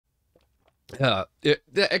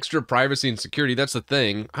The extra privacy and security, that's the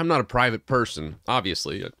thing. I'm not a private person,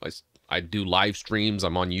 obviously. I do live streams,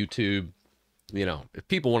 I'm on YouTube. You know, if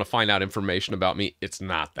people want to find out information about me, it's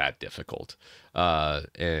not that difficult.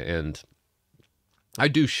 And I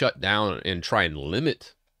do shut down and try and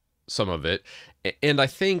limit some of it. And I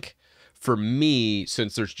think for me,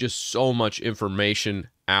 since there's just so much information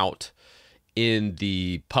out in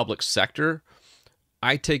the public sector,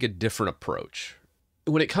 I take a different approach.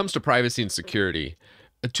 When it comes to privacy and security,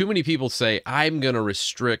 too many people say, I'm going to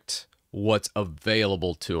restrict what's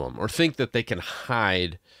available to them or think that they can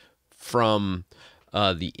hide from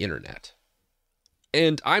the internet.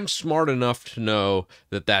 And I'm smart enough to know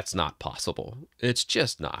that that's not possible. It's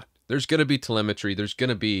just not. There's going to be telemetry. There's going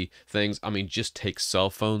to be things. I mean, just take cell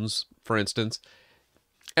phones, for instance.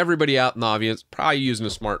 Everybody out in the audience probably using a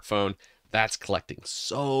smartphone. That's collecting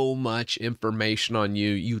so much information on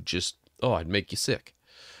you. You just, oh, I'd make you sick.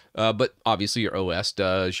 But obviously your OS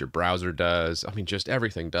does, your browser does. I mean, just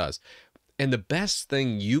everything does. And the best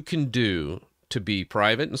thing you can do to be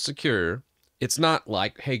private and secure, it's not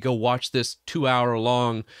like, hey, go watch this 2 hour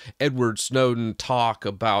long Edward Snowden talk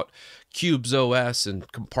about Cubes OS and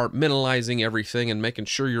compartmentalizing everything and making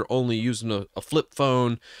sure you're only using a flip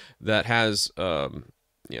phone that has,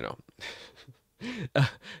 you know,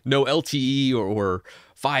 no LTE or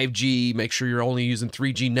 5G. Make sure you're only using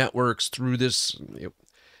 3G networks through this.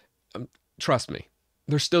 Trust me,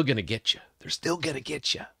 they're still going to get you. They're still going to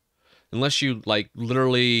get you. Unless you like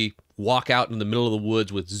literally walk out in the middle of the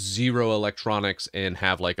woods with zero electronics and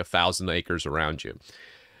have like 1,000 acres around you.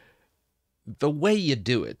 The way you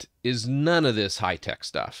do it is none of this high-tech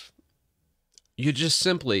stuff. You just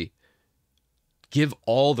simply give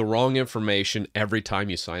all the wrong information every time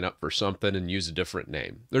you sign up for something and use a different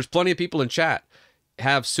name. There's plenty of people in chat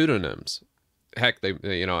have pseudonyms. Heck,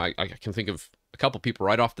 I can think of a couple people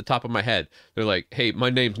right off the top of my head. They're like, hey, my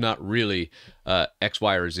name's not really X,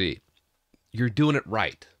 Y, or Z. You're doing it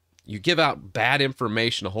right. You give out bad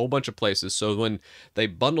information a whole bunch of places, so when they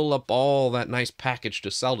bundle up all that nice package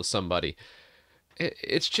to sell to somebody,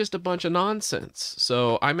 it's just a bunch of nonsense.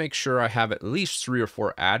 So I make sure I have at least 3 or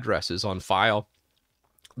 4 addresses on file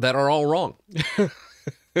that are all wrong.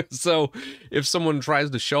 So if someone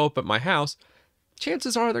tries to show up at my house,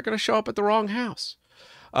 chances are they're going to show up at the wrong house.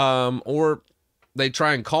 Or they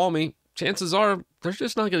try and call me, chances are they're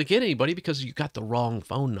just not going to get anybody because you got the wrong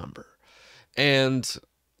phone number. And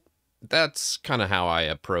that's kind of how I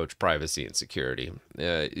approach privacy and security,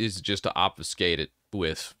 is just to obfuscate it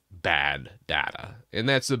with bad data. And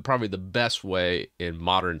that's probably the best way in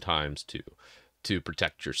modern times to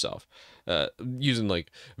protect yourself. Using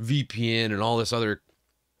like VPN and all this other,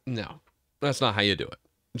 no, that's not how you do it.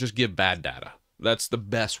 Just give bad data. That's the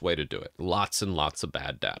best way to do it. Lots and lots of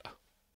bad data.